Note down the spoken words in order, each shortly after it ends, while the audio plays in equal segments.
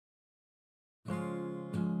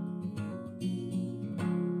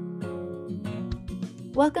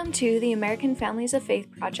Welcome to the American Families of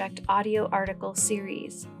Faith Project audio article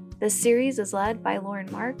series. This series is led by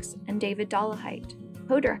Lauren Marks and David Dollahite,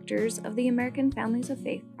 co-directors of the American Families of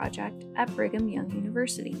Faith Project at Brigham Young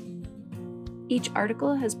University. Each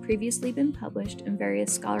article has previously been published in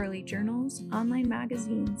various scholarly journals, online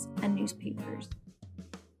magazines, and newspapers.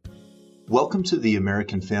 Welcome to the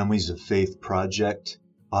American Families of Faith Project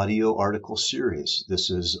audio article series. This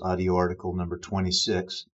is audio article number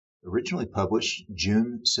 26, originally published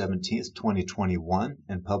June 17th, 2021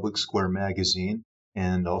 in Public Square Magazine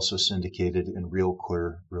and also syndicated in Real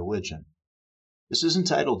Queer Religion. This is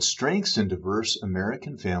entitled Strengths in Diverse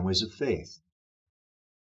American Families of Faith.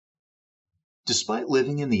 Despite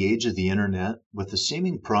living in the age of the internet, with the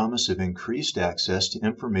seeming promise of increased access to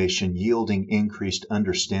information yielding increased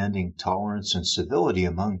understanding, tolerance, and civility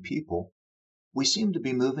among people, we seem to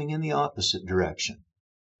be moving in the opposite direction.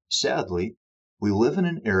 Sadly, we live in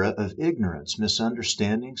an era of ignorance,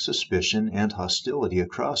 misunderstanding, suspicion, and hostility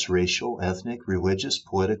across racial, ethnic, religious,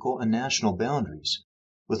 political, and national boundaries,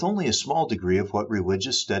 with only a small degree of what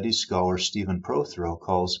religious studies scholar Stephen Prothero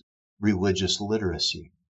calls religious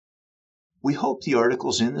literacy. We hope the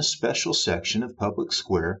articles in this special section of Public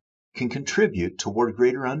Square can contribute toward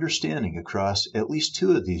greater understanding across at least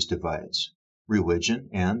two of these divides, religion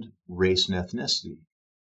and race and ethnicity.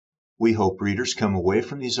 We hope readers come away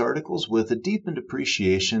from these articles with a deepened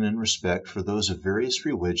appreciation and respect for those of various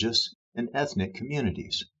religious and ethnic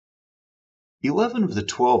communities. 11 of the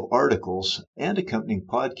 12 articles and accompanying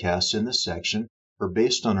podcasts in this section are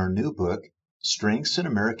based on our new book, Strengths in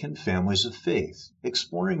American Families of Faith,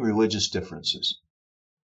 Exploring Religious Differences.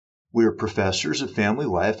 We are professors of family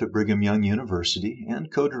life at Brigham Young University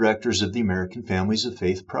and co-directors of the American Families of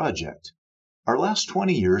Faith Project. Our last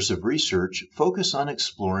 20 years of research focus on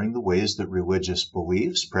exploring the ways that religious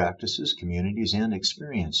beliefs, practices, communities, and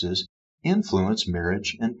experiences influence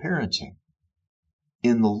marriage and parenting.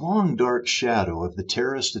 In the long dark shadow of the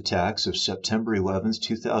terrorist attacks of September 11,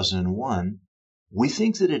 2001, we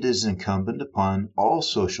think that it is incumbent upon all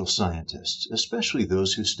social scientists, especially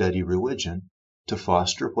those who study religion, to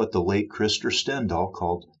foster what the late Krister Stendahl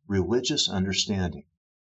called religious understanding.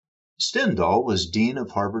 Stendahl was Dean of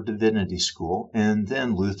Harvard Divinity School and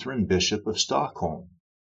then Lutheran Bishop of Stockholm.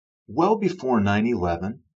 Well before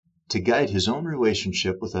 9/11, to guide his own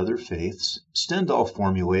relationship with other faiths, Stendahl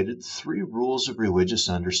formulated 3 rules of religious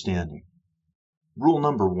understanding. Rule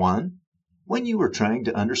number 1, when you are trying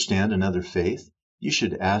to understand another faith, you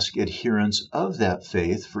should ask adherents of that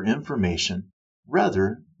faith for information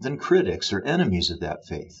rather than critics or enemies of that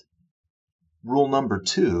faith. Rule number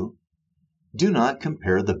 2, do not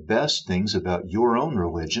compare the best things about your own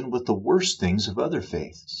religion with the worst things of other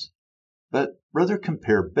faiths, but rather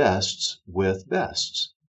compare bests with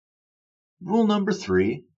bests. Rule number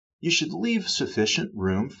 3, you should leave sufficient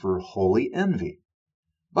room for holy envy.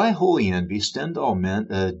 By holy envy, Stendahl meant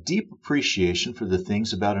a deep appreciation for the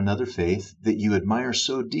things about another faith that you admire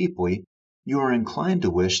so deeply you are inclined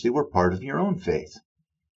to wish they were part of your own faith.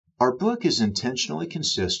 Our book is intentionally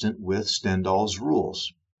consistent with Stendahl's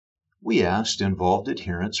rules. We asked involved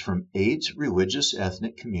adherents from 8 religious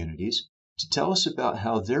ethnic communities to tell us about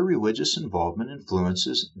how their religious involvement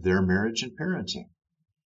influences their marriage and parenting.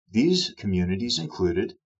 These communities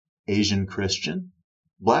included Asian Christian,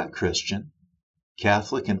 Black Christian,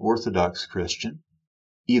 Catholic and Orthodox Christian,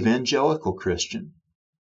 Evangelical Christian,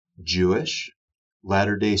 Jewish,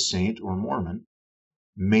 Latter-day Saint or Mormon,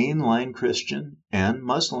 Mainline Christian, and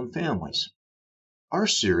Muslim families. Our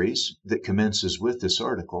series, that commences with this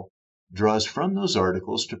article, draws from those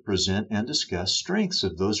articles to present and discuss strengths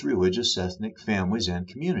of those religious ethnic families and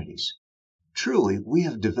communities. Truly, we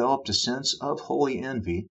have developed a sense of holy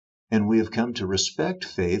envy, and we have come to respect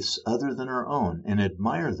faiths other than our own and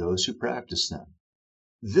admire those who practice them.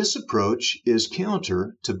 This approach is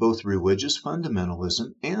counter to both religious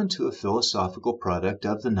fundamentalism and to a philosophical product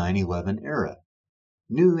of the 9/11 era,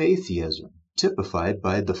 New Atheism, typified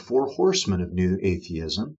by the 4 horsemen of New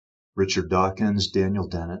Atheism, Richard Dawkins, Daniel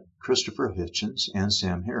Dennett, Christopher Hitchens, and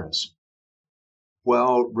Sam Harris.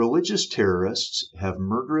 While religious terrorists have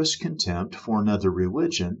murderous contempt for another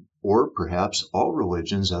religion, or perhaps all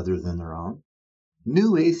religions other than their own,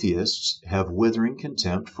 New Atheists have withering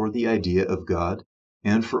contempt for the idea of God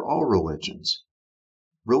and for all religions.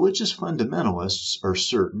 Religious fundamentalists are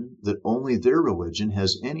certain that only their religion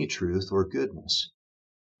has any truth or goodness.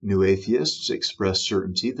 New Atheists express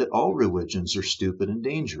certainty that all religions are stupid and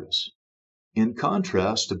dangerous. In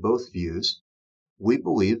contrast to both views, we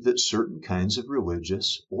believe that certain kinds of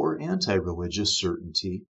religious or anti-religious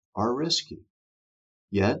certainty are risky.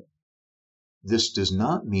 Yet, This does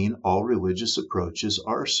not mean all religious approaches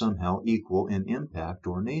are somehow equal in impact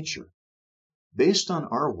or nature. Based on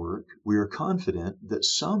our work, we are confident that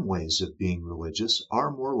some ways of being religious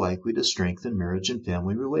are more likely to strengthen marriage and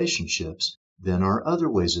family relationships than are other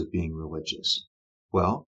ways of being religious,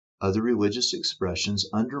 while other religious expressions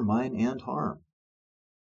undermine and harm.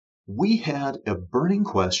 We had a burning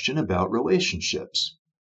question about relationships.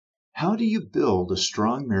 How do you build a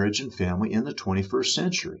strong marriage and family in the 21st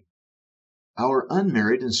century? Our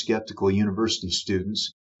unmarried and skeptical university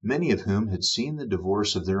students, many of whom had seen the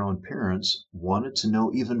divorce of their own parents, wanted to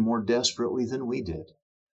know even more desperately than we did.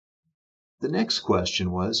 The next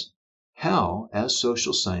question was, how, as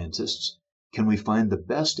social scientists, can we find the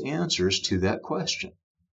best answers to that question?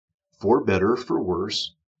 For better or for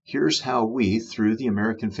worse, here's how we, through the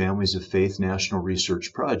American Families of Faith National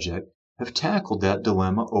Research Project, have tackled that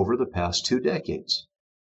dilemma over the past 2 decades.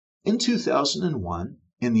 In 2001,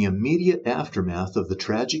 in the immediate aftermath of the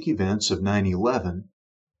tragic events of 9/11,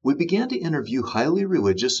 we began to interview highly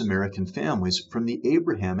religious American families from the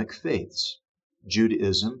Abrahamic faiths,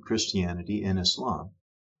 Judaism, Christianity, and Islam,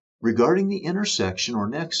 regarding the intersection or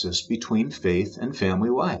nexus between faith and family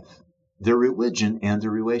life, their religion, and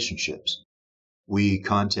their relationships. We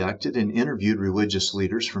contacted and interviewed religious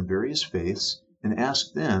leaders from various faiths and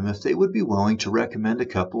asked them if they would be willing to recommend a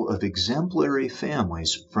couple of exemplary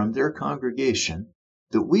families from their congregation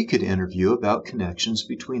that we could interview about connections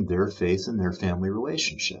between their faith and their family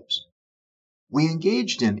relationships. We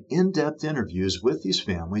engaged in in-depth interviews with these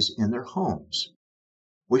families in their homes.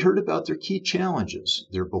 We heard about their key challenges,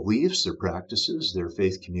 their beliefs, their practices, their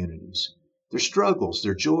faith communities, their struggles,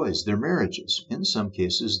 their joys, their marriages, in some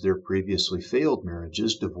cases their previously failed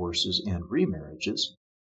marriages, divorces, and remarriages,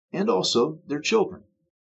 and also their children.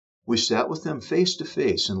 We sat with them face to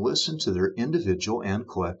face and listened to their individual and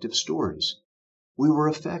collective stories. We were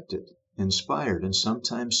affected, inspired, and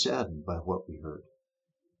sometimes saddened by what we heard.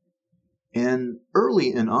 An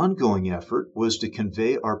early and ongoing effort was to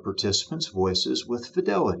convey our participants' voices with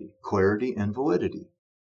fidelity, clarity, and validity.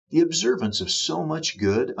 The observance of so much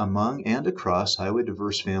good among and across highly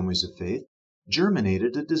diverse families of faith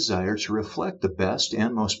germinated a desire to reflect the best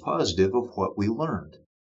and most positive of what we learned.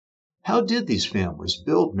 How did these families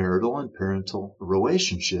build marital and parental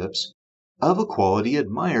relationships of a quality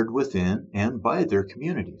admired within and by their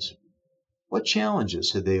communities? What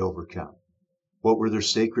challenges had they overcome? What were their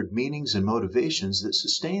sacred meanings and motivations that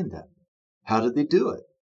sustained them? How did they do it?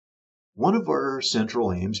 One of our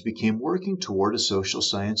central aims became working toward a social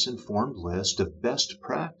science-informed list of best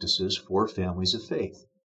practices for families of faith.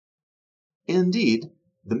 Indeed,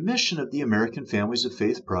 the mission of the American Families of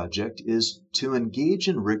Faith Project is to engage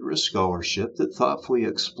in rigorous scholarship that thoughtfully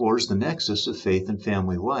explores the nexus of faith and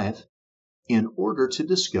family life in order to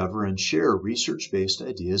discover and share research-based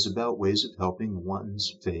ideas about ways of helping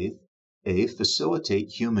one's faith, A, facilitate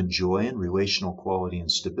human joy and relational quality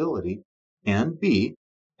and stability, and B,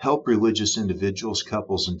 help religious individuals,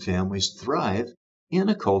 couples, and families thrive in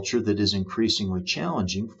a culture that is increasingly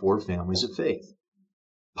challenging for families of faith.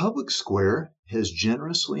 Public Square has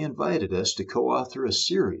generously invited us to co-author a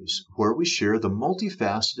series where we share the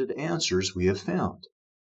multifaceted answers we have found.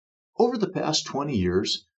 Over the past 20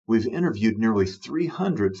 years, we've interviewed nearly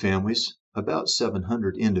 300 families, about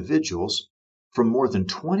 700 individuals, from more than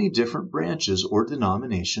 20 different branches or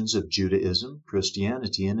denominations of Judaism,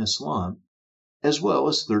 Christianity, and Islam, as well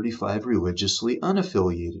as 35 religiously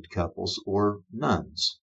unaffiliated couples or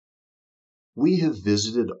nuns. We have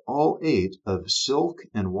visited all 8 of Silk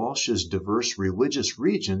and Walsh's diverse religious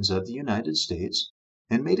regions of the United States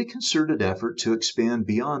and made a concerted effort to expand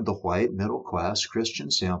beyond the white, middle-class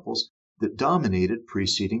Christian samples that dominated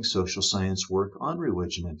preceding social science work on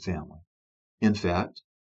religion and family. In fact,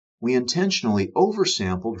 we intentionally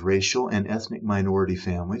oversampled racial and ethnic minority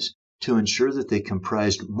families to ensure that they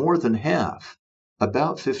comprised more than half,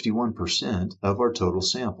 about 51%, of our total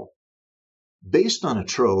sample. Based on a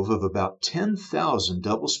trove of about 10,000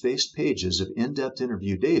 double-spaced pages of in-depth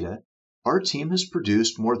interview data, our team has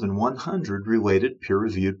produced more than 100 related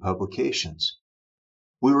peer-reviewed publications.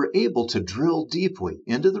 We were able to drill deeply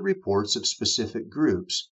into the reports of specific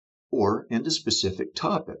groups or into specific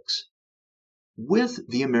topics. With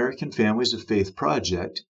the American Families of Faith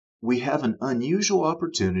Project, we have an unusual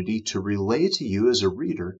opportunity to relay to you as a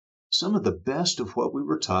reader some of the best of what we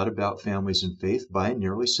were taught about families and faith by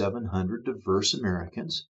nearly 700 diverse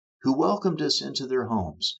Americans who welcomed us into their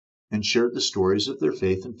homes and shared the stories of their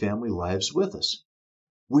faith and family lives with us.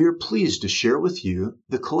 We are pleased to share with you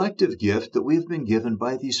the collective gift that we have been given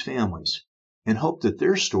by these families and hope that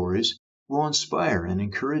their stories will inspire and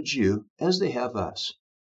encourage you as they have us.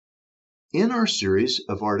 In our series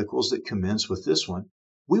of articles that commence with this one,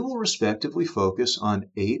 we will respectively focus on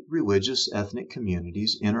 8 religious ethnic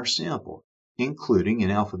communities in our sample, including, in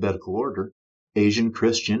alphabetical order, Asian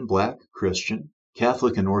Christian, Black Christian,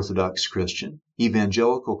 Catholic and Orthodox Christian,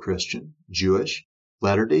 Evangelical Christian, Jewish,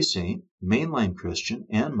 Latter-day Saint, Mainline Christian,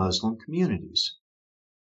 and Muslim communities.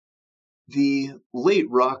 The late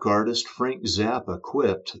rock artist Frank Zappa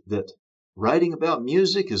quipped that writing about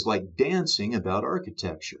music is like dancing about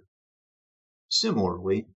architecture.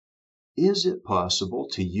 Similarly, is it possible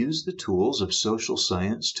to use the tools of social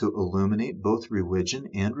science to illuminate both religion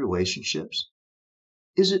and relationships?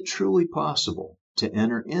 Is it truly possible to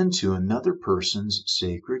enter into another person's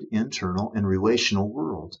sacred, internal, and relational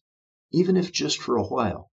world, even if just for a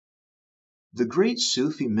while? The great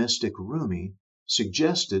Sufi mystic Rumi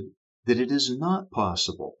suggested that it is not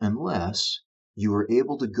possible unless you are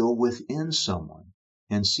able to go within someone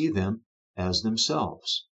and see them as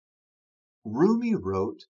themselves. Rumi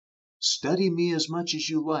wrote, "Study me as much as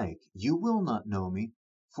you like, you will not know me,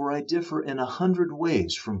 for I differ in 100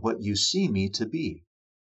 ways from what you see me to be.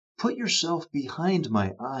 Put yourself behind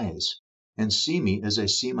my eyes and see me as I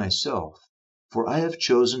see myself, for I have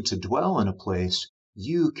chosen to dwell in a place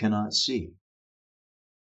you cannot see."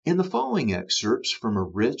 In the following excerpts from a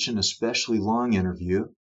rich and especially long interview,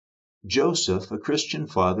 Joseph, a Christian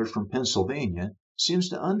father from Pennsylvania, seems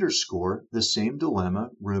to underscore the same dilemma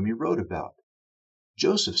Rumi wrote about.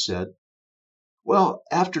 Joseph said, "Well,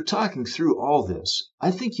 after talking through all this,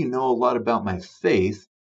 I think you know a lot about my faith,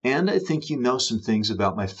 and I think you know some things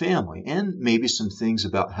about my family, and maybe some things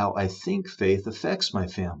about how I think faith affects my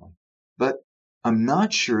family. But I'm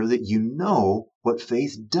not sure that you know what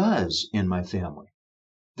faith does in my family.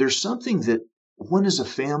 There's something that when as a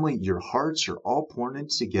family your hearts are all pointed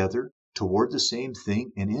together toward the same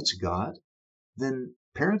thing, and it's God, then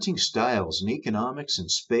parenting styles and economics and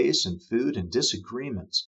space and food and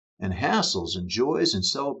disagreements and hassles and joys and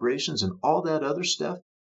celebrations and all that other stuff,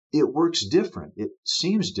 it works different. It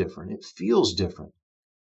seems different. It feels different.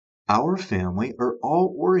 Our family are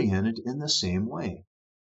all oriented in the same way.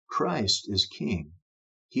 Christ is King.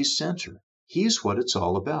 He's center. He's what it's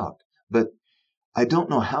all about. But I don't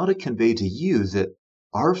know how to convey to you that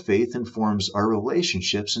our faith informs our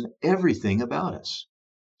relationships and everything about us."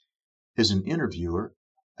 As an interviewer,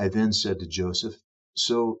 I then said to Joseph,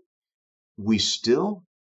 "So we still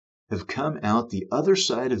have come out the other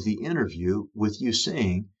side of the interview with you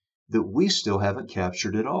saying that we still haven't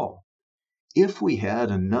captured it all. If we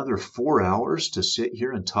had another 4 hours to sit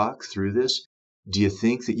here and talk through this, do you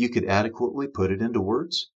think that you could adequately put it into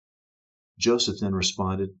words?" Joseph then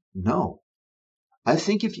responded, "No. I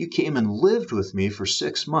think if you came and lived with me for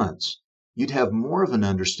 6 months, you'd have more of an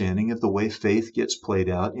understanding of the way faith gets played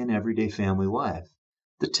out in everyday family life,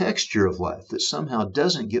 the texture of life that somehow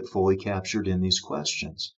doesn't get fully captured in these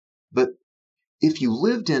questions. But if you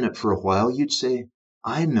lived in it for a while, you'd say,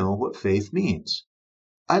 I know what faith means.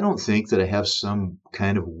 I don't think that I have some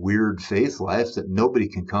kind of weird faith life that nobody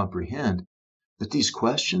can comprehend, but these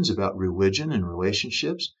questions about religion and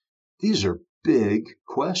relationships, these are big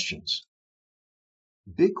questions."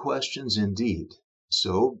 Big questions indeed.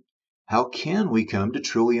 So, how can we come to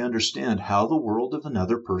truly understand how the world of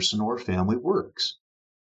another person or family works?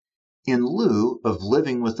 In lieu of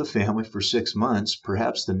living with the family for 6 months,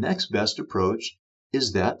 perhaps the next best approach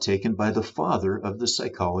is that taken by the father of the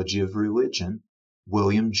psychology of religion,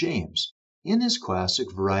 William James, in his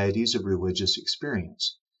classic Varieties of Religious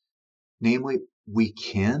Experience. Namely, we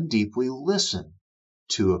can deeply listen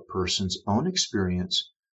to a person's own experience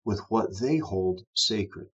with what they hold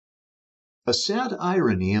sacred. A sad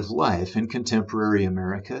irony of life in contemporary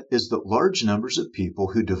America is that large numbers of people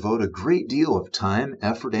who devote a great deal of time,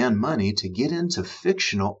 effort, and money to get into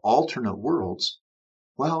fictional alternate worlds,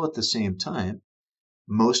 while at the same time,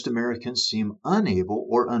 most Americans seem unable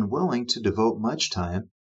or unwilling to devote much time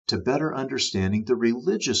to better understanding the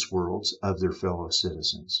religious worlds of their fellow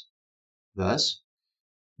citizens. Thus,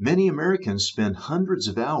 many Americans spend hundreds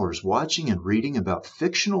of hours watching and reading about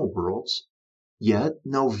fictional worlds, yet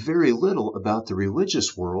know very little about the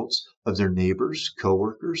religious worlds of their neighbors,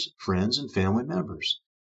 coworkers, friends, and family members.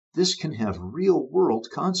 This can have real-world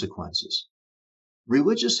consequences.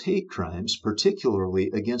 Religious hate crimes, particularly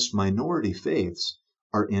against minority faiths,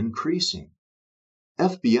 are increasing.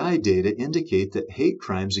 FBI data indicate that hate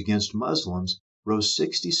crimes against Muslims rose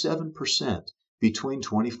 67% between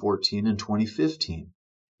 2014 and 2015,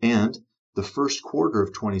 and the first quarter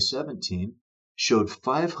of 2017 showed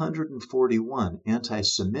 541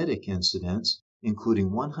 anti-Semitic incidents,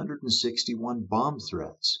 including 161 bomb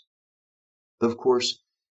threats. Of course,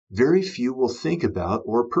 very few will think about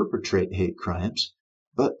or perpetrate hate crimes,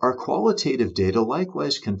 But our qualitative data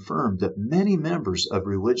likewise confirm that many members of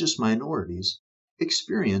religious minorities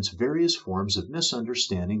experience various forms of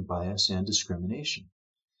misunderstanding, bias, and discrimination.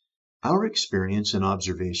 Our experience and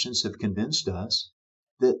observations have convinced us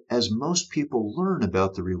that as most people learn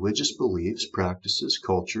about the religious beliefs, practices,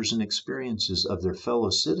 cultures, and experiences of their fellow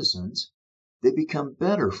citizens, they become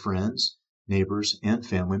better friends, neighbors, and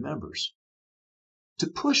family members. To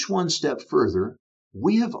push one step further,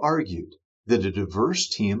 we have argued that a diverse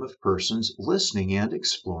team of persons listening and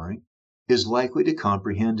exploring is likely to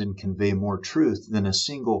comprehend and convey more truth than a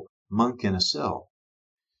single monk in a cell.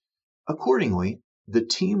 Accordingly, the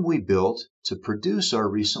team we built to produce our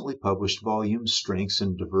recently published volume, Strengths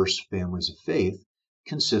in Diverse Families of Faith,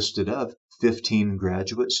 consisted of 15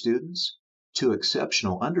 graduate students, 2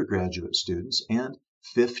 exceptional undergraduate students, and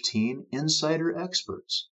 15 insider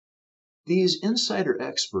experts. These insider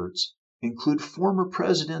experts include former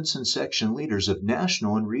presidents and section leaders of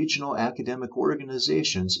national and regional academic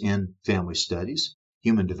organizations in family studies,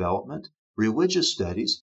 human development, religious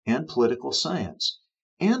studies, and political science,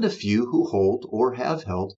 and a few who hold or have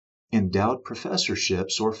held endowed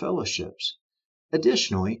professorships or fellowships.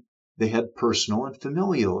 Additionally, they had personal and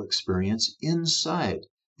familial experience inside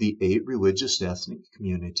the 8 religious ethnic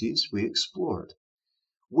communities we explored.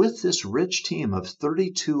 With this rich team of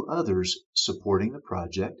 32 others supporting the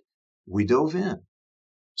project, we dove in.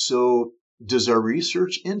 So, does our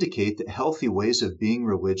research indicate that healthy ways of being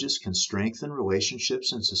religious can strengthen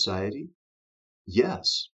relationships in society?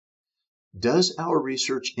 Yes. Does our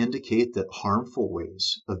research indicate that harmful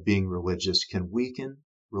ways of being religious can weaken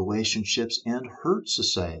relationships and hurt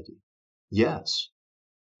society? Yes.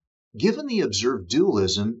 Given the observed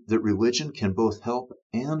dualism that religion can both help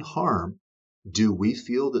and harm, do we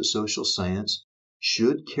feel that social science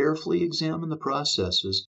should carefully examine the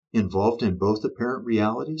processes involved in both apparent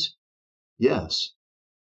realities? Yes.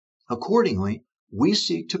 Accordingly, we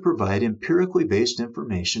seek to provide empirically based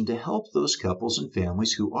information to help those couples and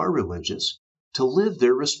families who are religious to live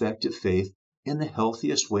their respective faith in the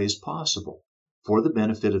healthiest ways possible for the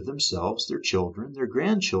benefit of themselves, their children, their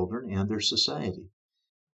grandchildren, and their society.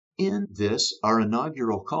 In this, our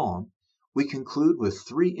inaugural column, we conclude with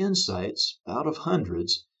 3 insights out of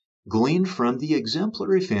hundreds gleaned from the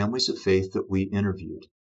exemplary families of faith that we interviewed.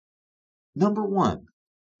 Number 1,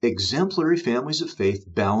 exemplary families of faith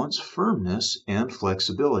balance firmness and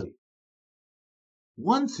flexibility.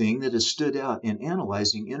 One thing that has stood out in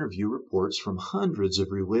analyzing interview reports from hundreds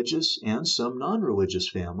of religious and some non-religious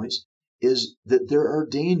families is that there are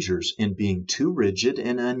dangers in being too rigid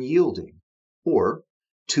and unyielding, or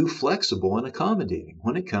too flexible and accommodating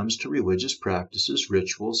when it comes to religious practices,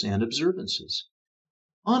 rituals, and observances.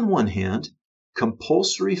 On one hand,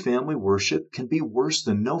 compulsory family worship can be worse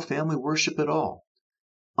than no family worship at all.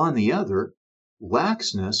 On the other,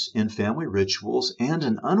 laxness in family rituals and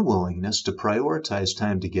an unwillingness to prioritize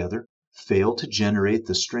time together fail to generate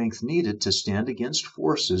the strength needed to stand against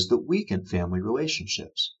forces that weaken family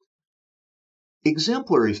relationships.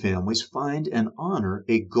 Exemplary families find and honor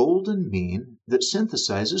a golden mean that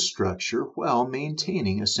synthesizes structure while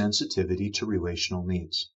maintaining a sensitivity to relational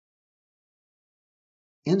needs.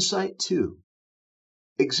 Insight 2.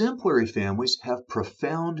 Exemplary families have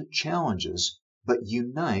profound challenges but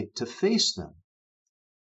unite to face them.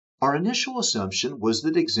 Our initial assumption was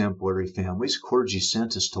that exemplary families clergy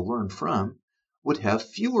sent us to learn from would have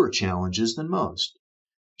fewer challenges than most.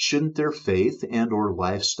 Shouldn't their faith and or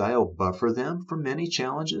lifestyle buffer them from many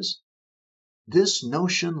challenges? This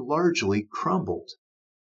notion largely crumbled.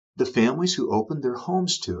 The families who opened their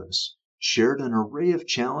homes to us shared an array of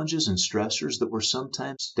challenges and stressors that were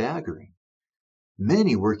sometimes staggering.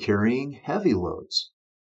 Many were carrying heavy loads.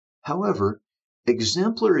 However,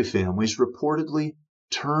 exemplary families reportedly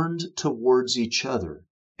turned towards each other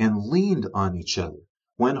and leaned on each other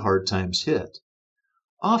when hard times hit,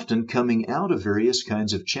 often coming out of various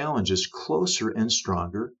kinds of challenges closer and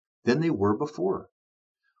stronger than they were before.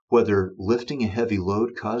 Whether lifting a heavy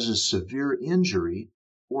load causes severe injury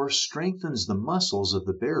or strengthens the muscles of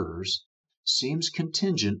the bearers seems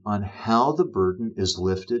contingent on how the burden is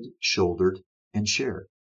lifted, shouldered, and shared.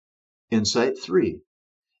 Insight 3.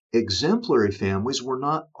 Exemplary families were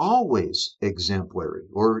not always exemplary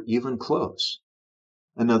or even close.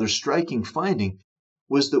 Another striking finding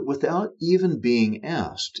was that without even being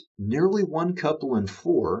asked, nearly 1 couple in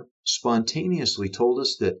 4 spontaneously told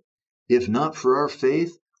us that if not for our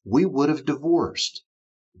faith, we would have divorced.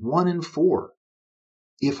 1 in 4.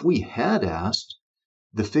 If we had asked,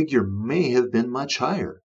 the figure may have been much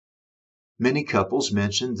higher. Many couples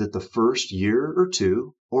mentioned that the first year or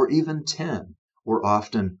 2, or even 10, were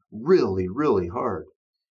often really, really hard.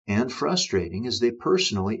 and frustrating as they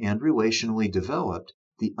personally and relationally developed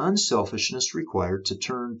the unselfishness required to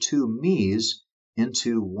turn two me's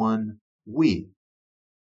into one we.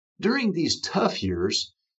 During these tough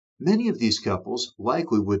years, many of these couples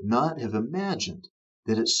likely would not have imagined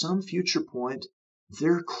that at some future point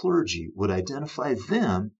their clergy would identify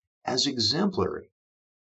them as exemplary.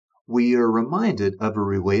 We are reminded of a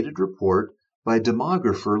related report by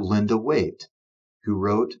demographer Linda Waite, who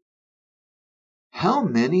wrote, "How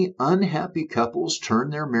many unhappy couples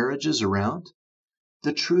turn their marriages around?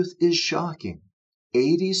 The truth is shocking.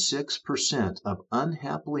 86% of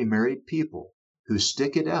unhappily married people who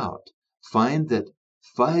stick it out find that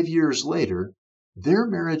 5 years later, their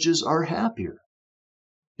marriages are happier."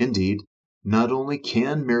 Indeed, not only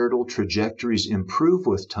can marital trajectories improve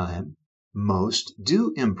with time, most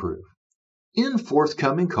do improve. In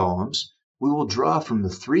forthcoming columns, we will draw from the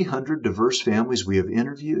 300 diverse families we have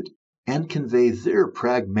interviewed and convey their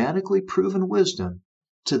pragmatically proven wisdom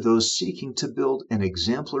to those seeking to build an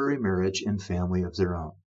exemplary marriage and family of their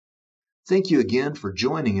own. Thank you again for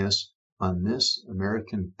joining us on this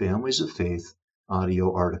American Families of Faith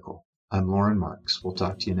audio article. I'm Loren Marks. We'll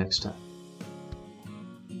talk to you next time.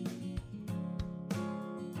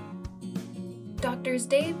 Drs.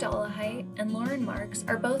 Dave Dollahite and Loren Marks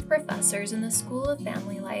are both professors in the School of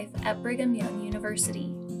Family Life at Brigham Young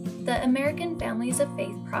University. The American Families of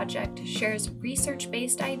Faith Project shares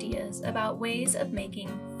research-based ideas about ways of making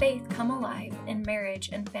faith come alive in marriage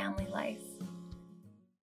and family life.